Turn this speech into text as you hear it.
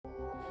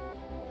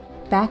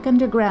Back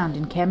underground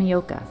in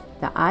Kamioka,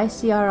 the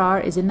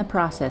ICRR is in the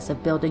process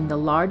of building the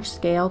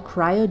large-scale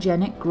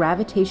cryogenic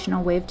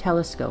gravitational wave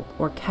telescope,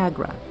 or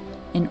Kagra,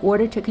 in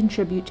order to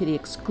contribute to the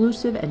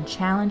exclusive and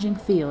challenging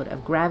field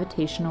of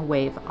gravitational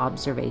wave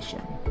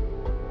observation.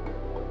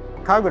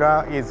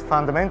 Kagra is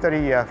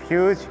fundamentally a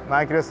huge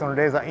microscope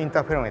laser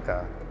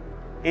interferometer.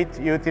 It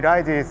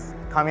utilizes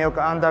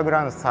Kamioka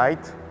underground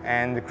site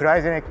and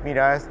cryogenic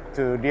mirrors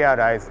to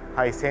realize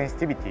high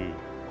sensitivity.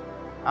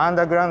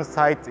 Underground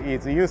site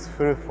is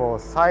useful for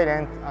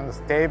silent and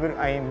stable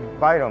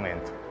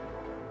environment.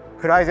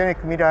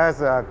 Cryogenic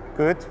mirrors are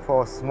good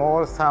for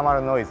small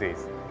thermal noises.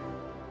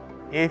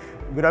 If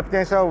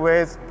gravitational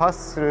waves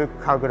pass through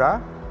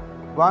Kagra,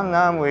 one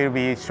arm will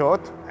be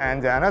short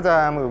and another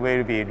arm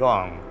will be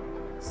long.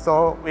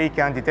 So we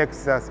can detect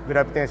the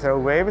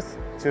gravitational waves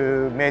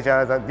to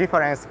measure the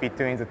difference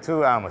between the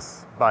two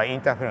arms by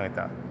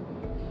interferometer.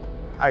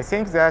 I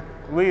think that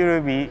we will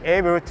be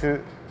able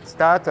to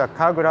start a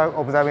Kagra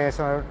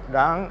observation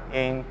run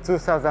in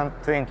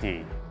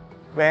 2020.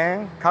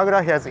 When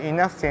Kagra has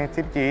enough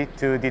sensitivity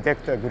to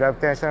detect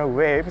gravitational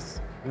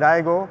waves,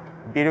 LIGO,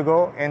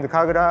 Virgo, and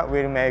Kagra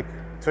will make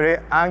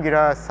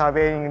triangular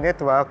surveying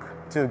network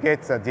to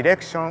get the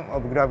direction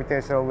of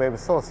gravitational wave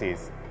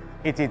sources.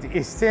 It is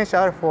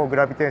essential for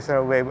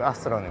gravitational wave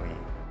astronomy.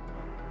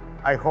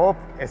 I hope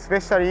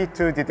especially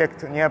to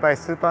detect nearby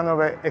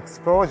supernova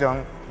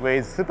explosion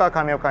with Super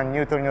Kamioka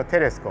neutrino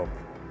telescope.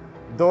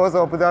 Those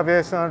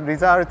observational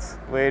results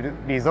will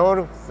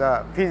resolve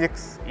the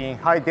physics in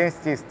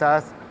high-density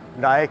stars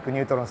like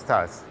neutron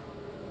stars.